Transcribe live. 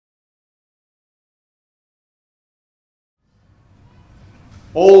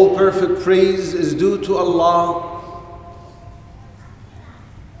All perfect praise is due to Allah,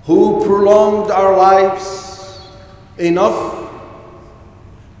 who prolonged our lives enough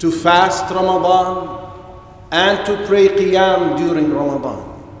to fast Ramadan and to pray Qiyam during Ramadan.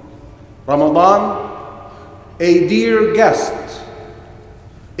 Ramadan, a dear guest,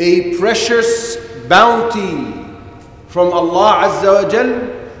 a precious bounty from Allah Azza wa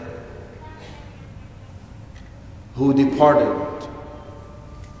Jal, who departed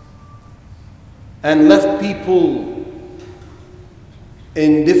and left people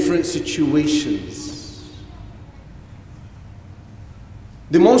in different situations.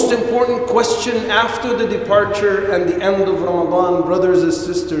 The most important question after the departure and the end of Ramadan, brothers and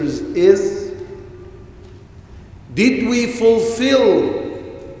sisters, is: did we fulfill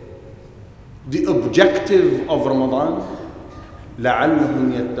the objective of Ramadan?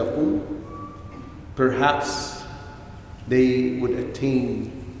 لَعَلَّهُمْ يَتَّقُونَ. Perhaps they would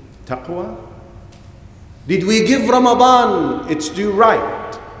attain taqwa. Did we give Ramadan its due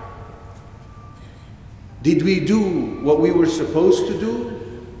right? Did we do what we were supposed to do?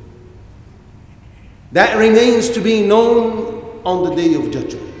 That remains to be known on the Day of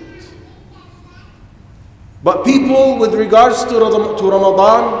Judgment. But people, with regards to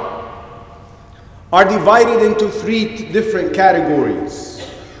Ramadan, are divided into three different categories.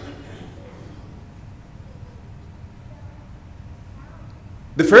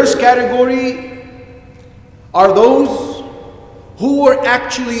 The first category are those who were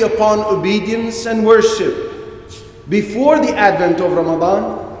actually upon obedience and worship before the advent of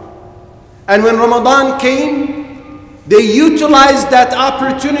Ramadan. And when Ramadan came, they utilized that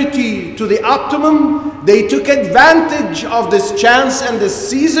opportunity to the optimum. They took advantage of this chance and this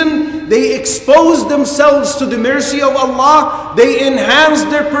season. They exposed themselves to the mercy of Allah. They enhanced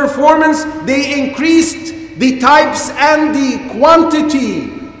their performance. They increased the types and the quantity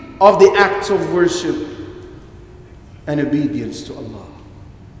of the acts of worship and obedience to Allah,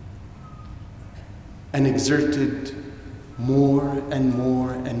 and exerted more and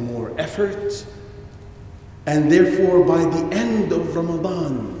more and more effort. And therefore, by the end of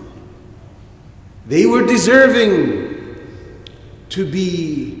Ramadan, they were deserving to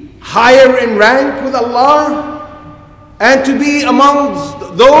be higher in rank with Allah and to be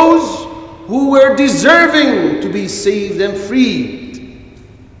amongst those who were deserving to be saved and freed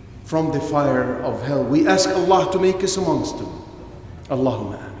from the fire of hell. We ask Allah to make us amongst them.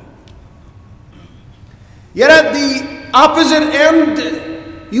 Allahumma ameen. Yet at the opposite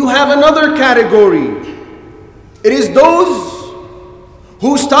end, you have another category. It is those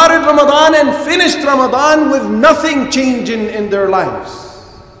who started Ramadan and finished Ramadan with nothing changing in their lives.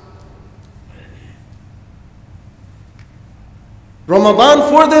 Ramadan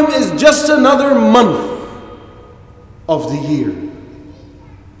for them is just another month of the year.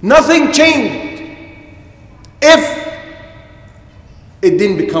 Nothing changed. If it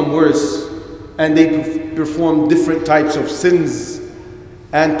didn't become worse and they performed different types of sins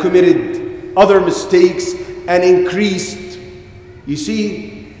and committed other mistakes and increased. You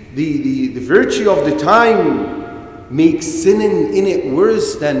see, the virtue of the time makes sinning in it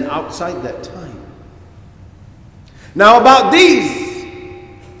worse than outside that time. Now about these,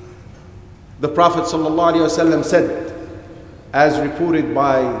 the Prophet ﷺ said, as reported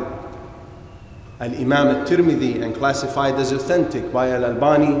by Al-Imam Al-Tirmidhi and classified as authentic by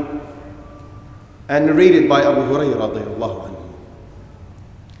Al-Albani and narrated by Abu Hurairah radiyallahu anhu.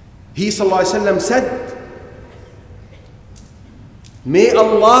 He ﷺ said, may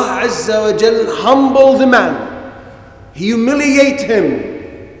Allah Azza wa Jal humble the man, humiliate him.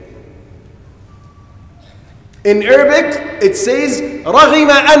 In Arabic it says رَغِمَ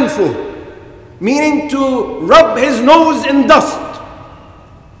أَنْفُهُ, meaning to rub his nose in dust.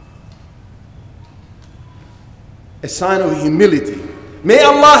 A sign of humility. May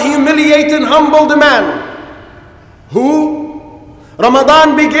Allah humiliate and humble the man who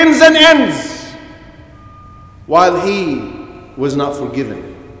Ramadan begins and ends while he was not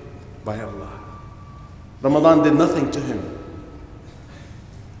forgiven by Allah. Ramadan did nothing to him.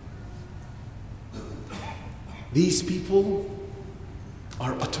 These people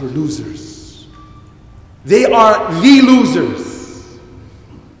are utter losers. They are the losers.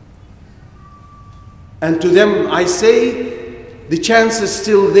 And to them I say, the chance is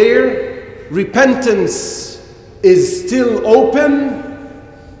still there. Repentance is still open.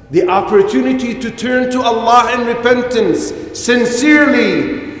 The opportunity to turn to Allah in repentance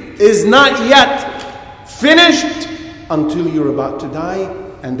sincerely is not yet finished until you're about to die,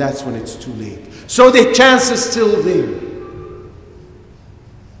 and that's when it's too late. So the chance is still there.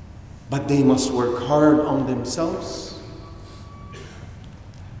 But they must work hard on themselves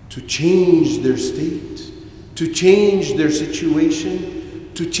to change their state, to change their situation,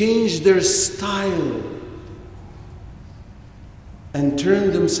 to change their style, and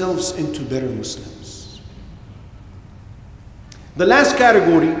turn themselves into better Muslims. The last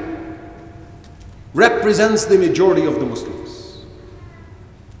category represents the majority of the Muslims.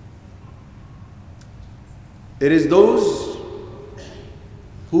 It is those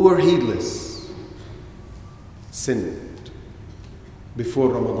who were heedless, sinned before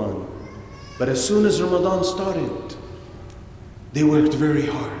Ramadan. But as soon as Ramadan started, they worked very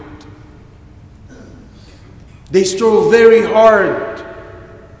hard. They strove very hard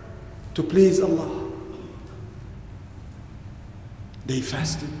to please Allah. They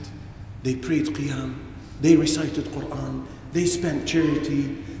fasted, they prayed Qiyam, they recited Quran, they spent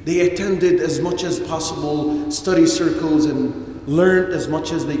charity, they attended as much as possible study circles and learned as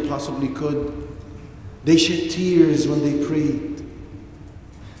much as they possibly could. They shed tears when they prayed.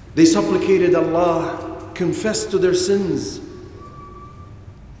 They supplicated Allah, confessed to their sins,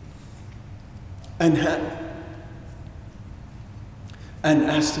 and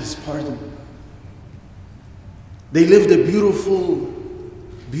asked His pardon. They lived a beautiful,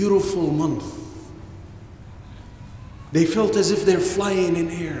 beautiful month. They felt as if they're flying in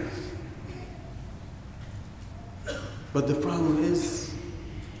air. But the problem is,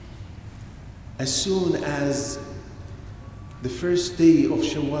 as soon as the first day of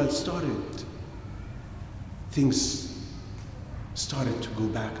Shawwal started, things started to go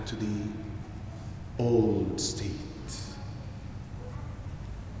back to the old state.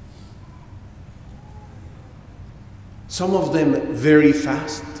 Some of them very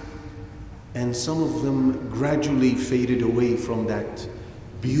fast, and some of them gradually faded away from that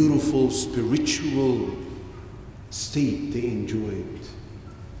beautiful spiritual state they enjoyed.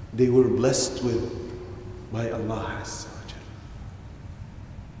 They were blessed with by Allah Azza wa Jal.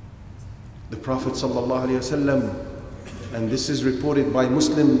 The Prophet sallallahu alaihi wasallam, and this is reported by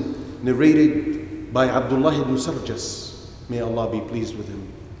Muslim, narrated by Abdullah ibn Sarjas, may Allah be pleased with him.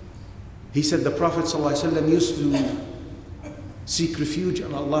 He said the Prophet sallallahu alaihi wasallam used to seek refuge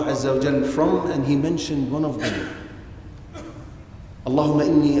in Allah Azza wa Jal from, and he mentioned one of them. Allahumma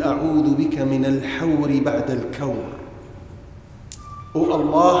inni a'udhu bika min al-hawri ba'da al-kawr. O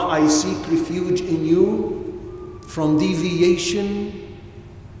Allah, I seek refuge in you from deviation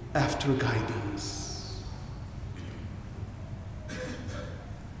after guidance.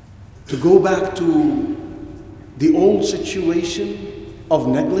 To go back to the old situation of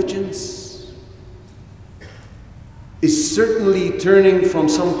negligence is certainly turning from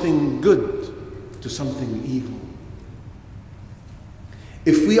something good to something evil.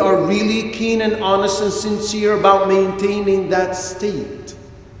 If we are really keen and honest and sincere about maintaining that state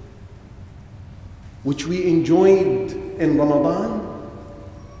which we enjoyed in Ramadan,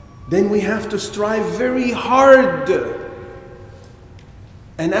 then we have to strive very hard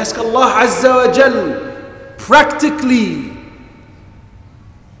and ask Allah Azza wa Jal, practically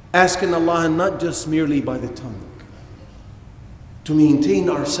asking Allah, and not just merely by the tongue, to maintain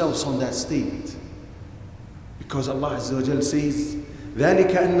ourselves on that state. Because Allah Azza wa Jal says,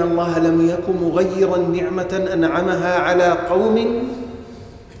 ذلك أن الله لم يكن مغيرا نعمة أنعمها على قوم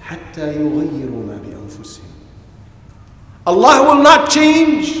حتى يغيروا ما بأنفسهم. Allah will not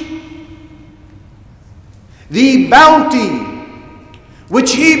change the bounty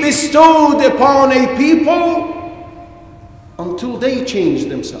which He bestowed upon a people until they change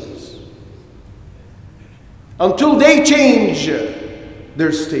themselves, until they change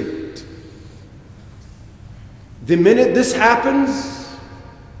their state. The minute this happens,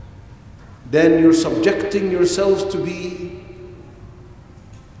 then you're subjecting yourselves to be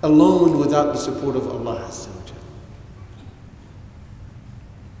alone without the support of Allah Azza wa Jal.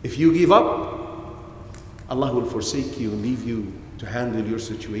 If you give up, Allah will forsake you and leave you to handle your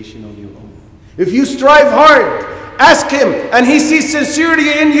situation on your own. If you strive hard, ask Him, and He sees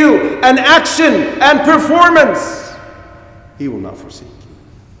sincerity in you, and action and performance, He will not forsake you.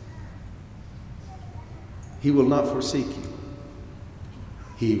 He will not forsake you.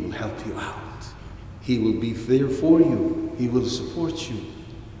 He will help you out. He will be there for you. He will support you.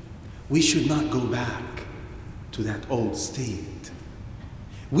 We should not go back to that old state.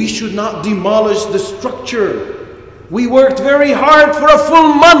 We should not demolish the structure. We worked very hard for a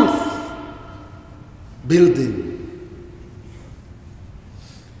full month building.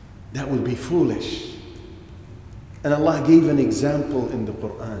 That would be foolish. And Allah gave an example in the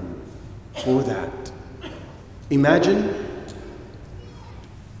Quran for that. Imagine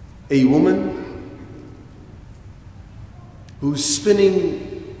a woman who's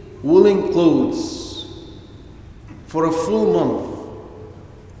spinning woolen clothes for a full month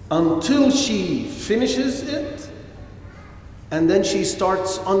until she finishes it, and then she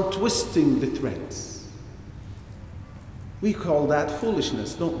starts untwisting the threads. We call that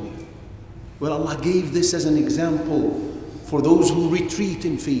foolishness, don't we? Well, Allah gave this as an example for those who retreat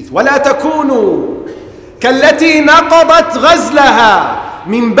in faith. وَلَا تَكُونُوا كَالَّتِي نَقَضَتْ غَزْلَهَا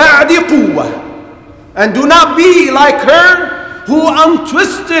مِنْ بَعْدِ قُوَّةٍ. And do not be like her who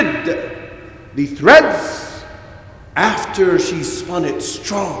untwisted the threads after she spun it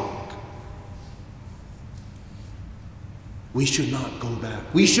strong. We should not go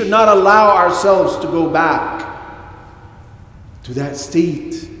back. We should not allow ourselves to go back to that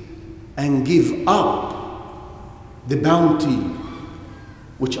state and give up the bounty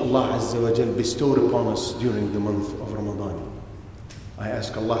which Allah Azza wa Jal bestowed upon us during the month of Ramadan. I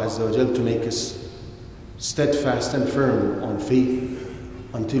ask Allah Azza wa Jal to make us steadfast and firm on faith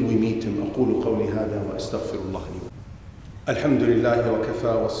until we meet Him. أقول قولي هذا وأستغفر الله لي. الحمد لله وكفى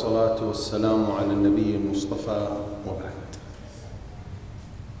والصلاة والسلام على النبي المصطفى وبعد.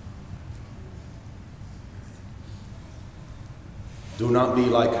 Do not be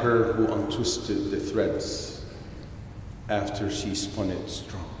like her who untwisted the threads after she spun it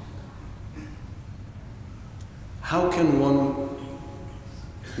strong. How can one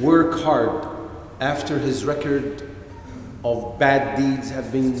work hard after his record of bad deeds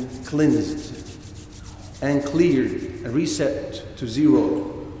have been cleansed and cleared, reset to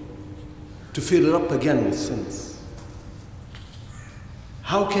zero, to fill it up again with sins?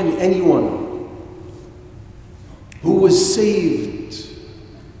 How can anyone who was saved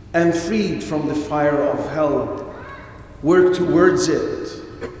and freed from the fire of hell work towards it?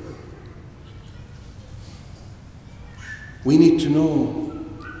 We need to know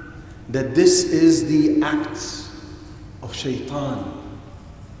that this is the act of shaitan.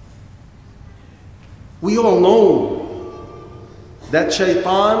 We all know that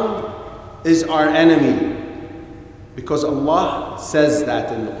shaitan is our enemy, because Allah says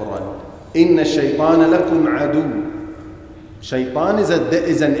that in the Quran. Inna shaytana lakum adu. Shaitan is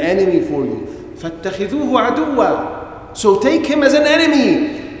an enemy for you. فَاتَّخِذُوهُ عَدُوًّا. So take him as an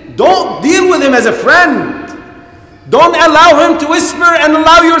enemy. Don't deal with him as a friend. Don't allow him to whisper and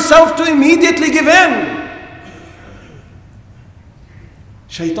allow yourself to immediately give in.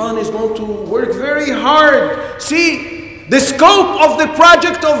 Shaitan is going to work very hard. See, the scope of the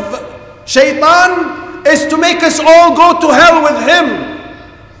project of Shaitan is to make us all go to hell with him.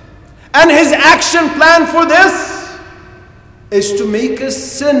 And his action plan for this is to make us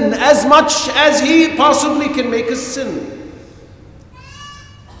sin as much as he possibly can make us sin.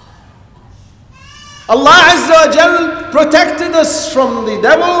 Allah Azza wa Jal protected us from the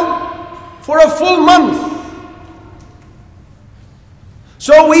devil for a full month.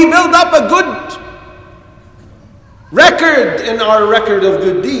 So we build up a good record in our record of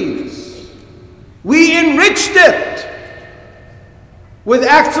good deeds. We enriched it with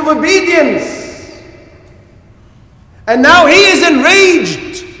acts of obedience. And now he is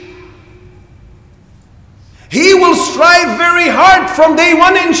enraged. He will strive very hard from day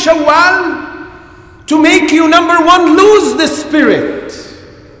one in Shawwal to make you, number one, lose the spirit.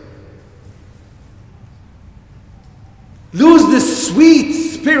 Lose the sweet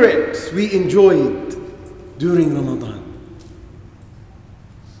spirit we enjoyed during Ramadan.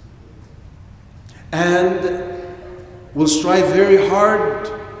 And will strive very hard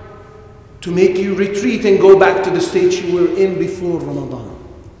to make you retreat and go back to the state you were in before Ramadan.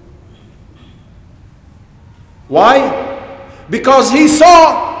 Why? Because he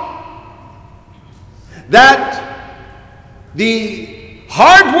saw that the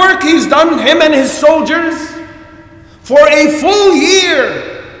hard work he's done, him and his soldiers, for a full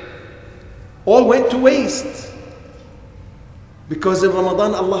year, all went to waste. Because in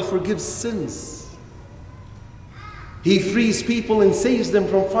Ramadan, Allah forgives sins. He frees people and saves them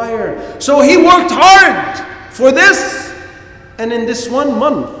from fire. So he worked hard for this. And in this 1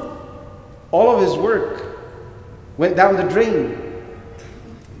 month, all of his work went down the drain.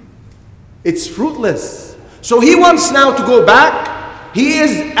 It's fruitless. So he wants now to go back. He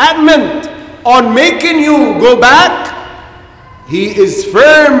is adamant on making you go back. He is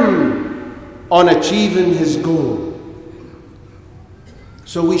firm on achieving his goal.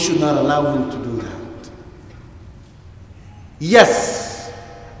 So we should not allow him to do that. Yes,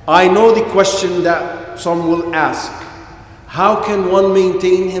 I know the question that some will ask. How can one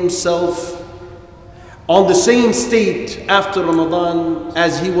maintain himself on the same state after Ramadan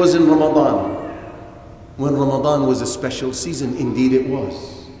as he was in Ramadan? When Ramadan was a special season, indeed it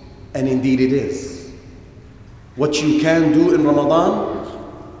was. And indeed it is. What you can do in Ramadan,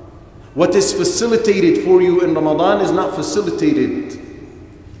 what is facilitated for you in Ramadan is not facilitated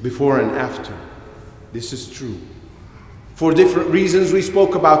before and after. This is true. For different reasons we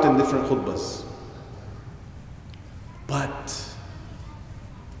spoke about in different khutbahs. But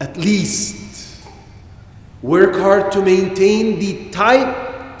at least work hard to maintain the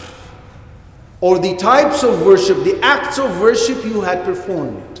type or the types of worship, the acts of worship you had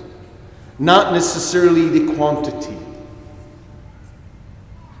performed, not necessarily the quantity,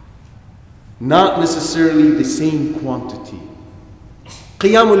 not necessarily the same quantity.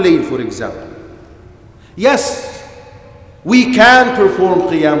 Qiyamul Layl, for example. Yes, we can perform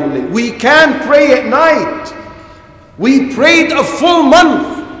Qiyamul Layl. We can pray at night. We prayed a full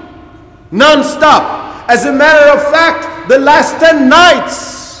month, non-stop. As a matter of fact, the last 10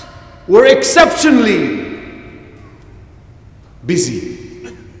 nights were exceptionally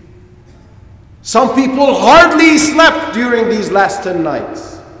busy. Some people hardly slept during these last 10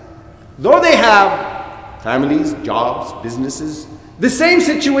 nights. Though they have families, jobs, businesses, the same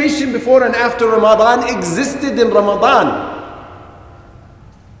situation before and after Ramadan existed in Ramadan.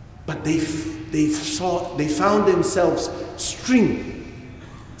 But they found themselves strength,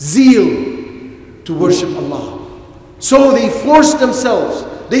 zeal to worship Allah. So they forced themselves,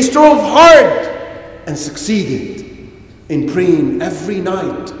 they strove hard and succeeded in praying every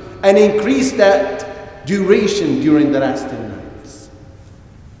night and increased that duration during the last 10 nights.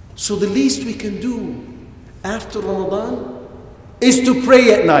 So the least we can do after Ramadan is to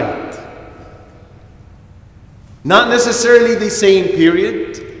pray at night. Not necessarily the same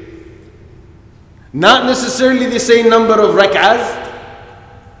period, not necessarily the same number of rak'ahs,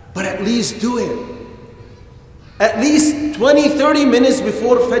 but at least do it. At least 20-30 minutes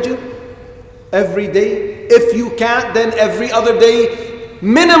before Fajr every day. If you can't, then every other day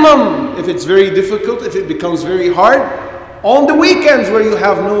minimum. If it's very difficult, if it becomes very hard, on the weekends where you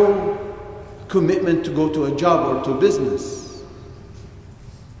have no commitment to go to a job or to a business.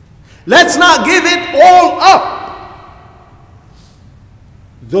 Let's not give it all up,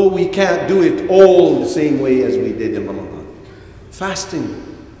 though we can't do it all the same way as we did in Ramadan. Fasting.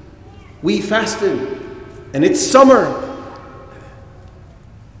 We fasted, and it's summer.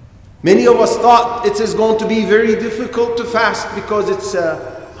 Many of us thought it is going to be very difficult to fast because it's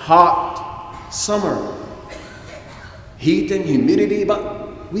a hot summer. Heat and humidity,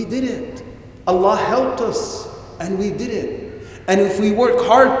 but we did it. Allah helped us, and we did it. And if we work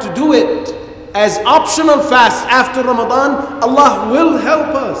hard to do it as optional fast after Ramadan, Allah will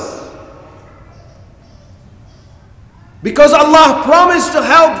help us. Because Allah promised to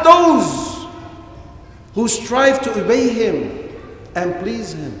help those who strive to obey Him and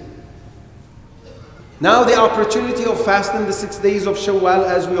please Him. Now the opportunity of fasting the 6 days of Shawwal,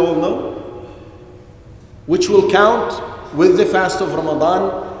 as we all know, which will count with the fast of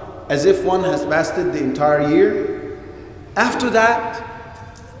Ramadan as if one has fasted the entire year. After that,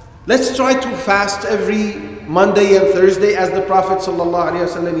 let's try to fast every Monday and Thursday as the Prophet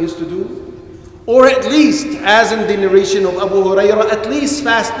ﷺ used to do. Or at least, as in the narration of Abu Hurairah, at least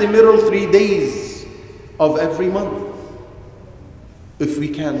fast the middle 3 days of every month. If we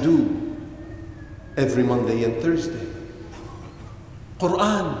can do every Monday and Thursday.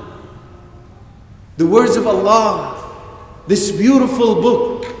 Quran, the words of Allah, this beautiful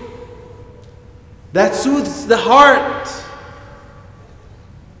book that soothes the heart.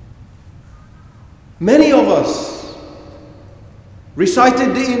 Many of us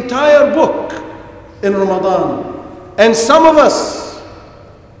recited the entire book in Ramadan, and some of us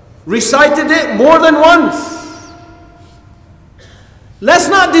recited it more than once. Let's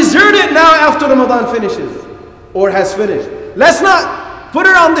not desert it now after Ramadan finishes or has finished. Let's not put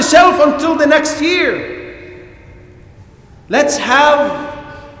it on the shelf until the next year. Let's have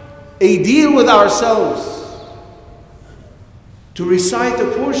a deal with ourselves to recite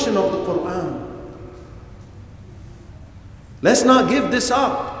a portion of the Quran. Let's not give this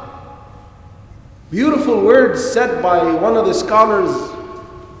up. Beautiful words said by one of the scholars.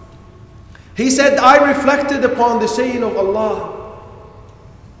 He said, I reflected upon the saying of Allah.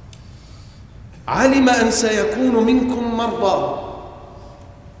 علم أن سيكون منكم مرضى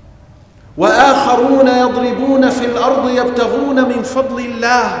وآخرون يضربون في الأرض يبتغون من فضل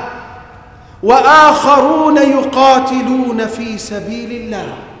الله وآخرون يقاتلون في سبيل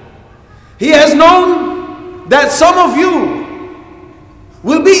الله. He has known that some of you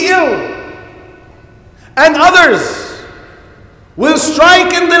will be ill, and others will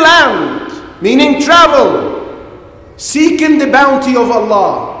strike in the land, meaning travel, seeking the bounty of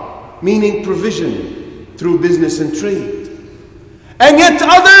Allah, meaning provision through business and trade. And yet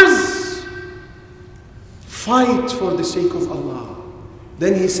others fight for the sake of Allah.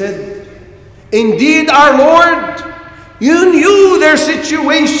 Then he said, indeed our Lord You knew their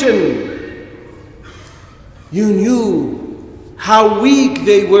situation. You knew how weak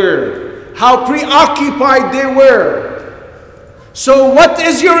they were, how preoccupied they were. So what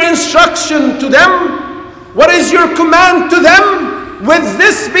is your instruction to them? What is your command to them? With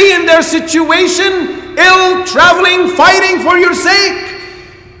this being their situation, ill, traveling, fighting for your sake?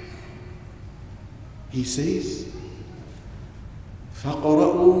 He says,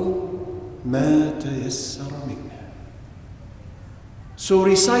 فَقَرَأُوا مَا تَيَسَّرَ مِنْهُ. So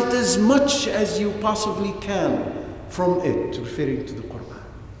recite as much as you possibly can from it, referring to the Quran.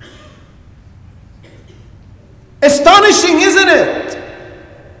 Astonishing, isn't it?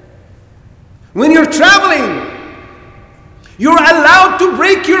 When you're traveling, you're allowed to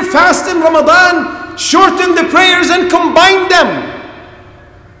break your fast in Ramadan, shorten the prayers and combine them.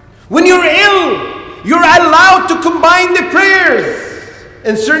 When you're ill, you're allowed to combine the prayers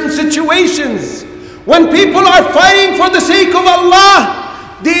in certain situations. When people are fighting for the sake of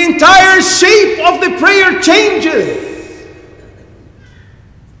Allah, the entire shape of the prayer changes.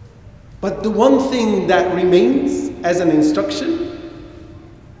 But the one thing that remains as an instruction,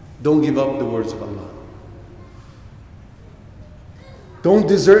 don't give up the words of Allah. Don't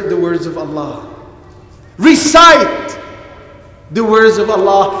desert the words of Allah. Recite the words of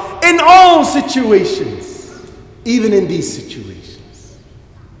Allah in all situations, even in these situations.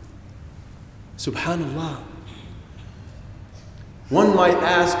 Subhanallah. One might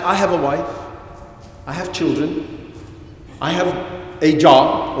ask, I have a wife, I have children, I have a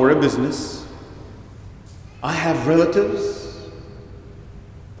job or a business, I have relatives,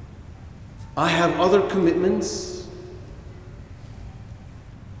 I have other commitments.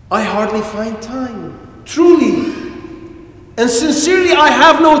 I hardly find time. Truly and sincerely, I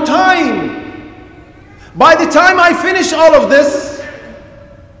have no time. By the time I finish all of this,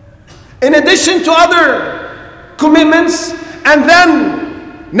 in addition to other commitments, and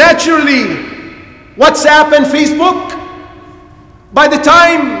then naturally WhatsApp and Facebook, by the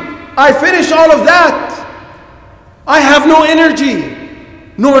time I finish all of that, I have no energy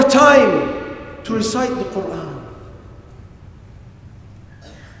nor time to recite the Quran.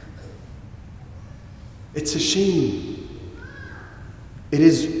 It's a shame. It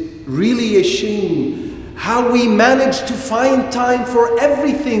is really a shame how we manage to find time for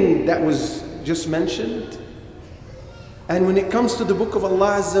everything that was just mentioned. And when it comes to the book of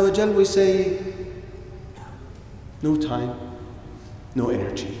Allah Azza wa Jal, we say, no time, no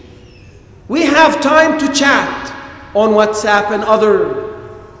energy. We have time to chat on WhatsApp and other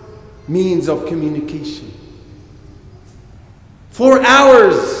means of communication. For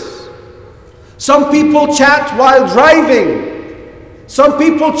hours. Some people chat while driving. Some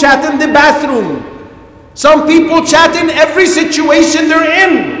people chat in the bathroom. Some people chat in every situation they're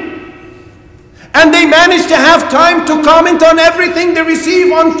in. And they manage to have time to comment on everything they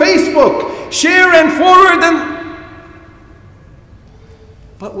receive on Facebook, share and forward and...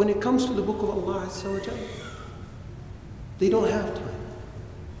 But when it comes to the book of Allah Azza wa Jal, they don't have time.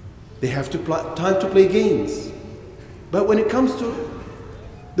 They have time to play games. But when it comes to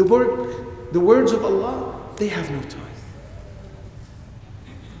the words of Allah, they have no time.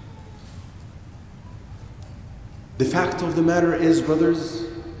 The fact of the matter is, brothers,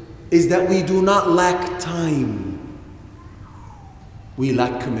 is that we do not lack time. We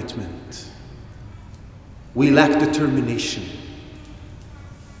lack commitment. We lack determination.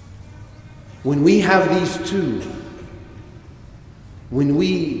 When we have these two, when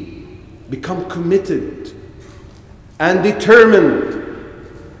we become committed and determined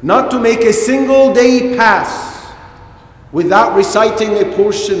not to make a single day pass without reciting a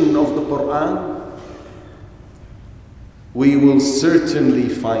portion of the Quran, we will certainly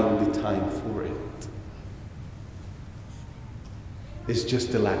find the time for it. It's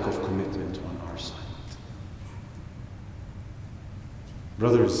just a lack of commitment on our side.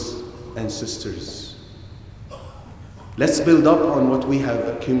 Brothers and sisters, let's build up on what we have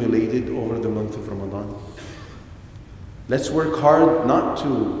accumulated over the month of Ramadan. Let's work hard not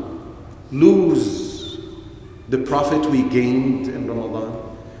to lose the profit we gained in Ramadan.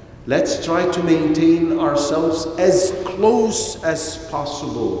 Let's try to maintain ourselves as close as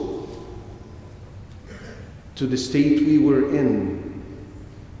possible to the state we were in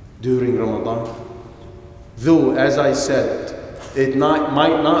during Ramadan. Though, as I said, it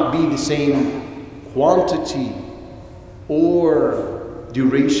might not be the same quantity or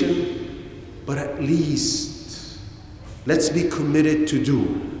duration, but at least let's be committed to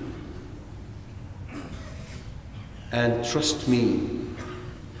do. And trust me,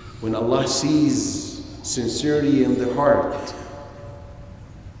 when Allah sees sincerity in the heart,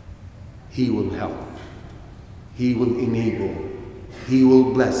 He will help. He will enable, He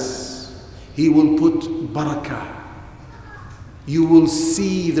will bless, He will put barakah. You will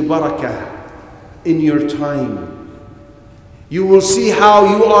see the barakah in your time. You will see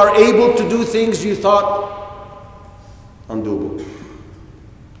how you are able to do things you thought undoable,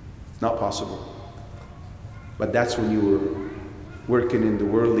 not possible. But that's when you were working in the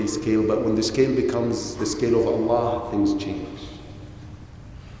worldly scale. But when the scale becomes the scale of Allah, things change.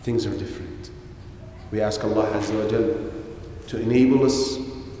 Things are different. We ask Allah Azza wa Jal to enable us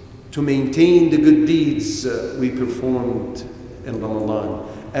to maintain the good deeds we performed in Ramadan,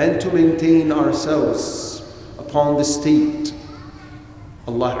 and to maintain ourselves upon the state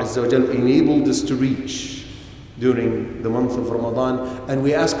Allah Azza wa Jal enabled us to reach during the month of Ramadan. And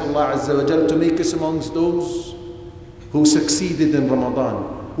we ask Allah Azza wa Jal to make us amongst those who succeeded in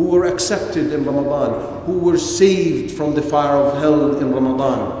Ramadan, who were accepted in Ramadan, who were saved from the fire of hell in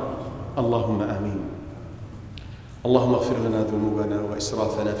Ramadan. Allahumma ameen. اللهم اغفر لنا ذنوبنا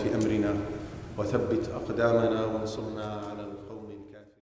وإسرافنا في أمرنا وثبت أقدامنا وانصرنا على القوم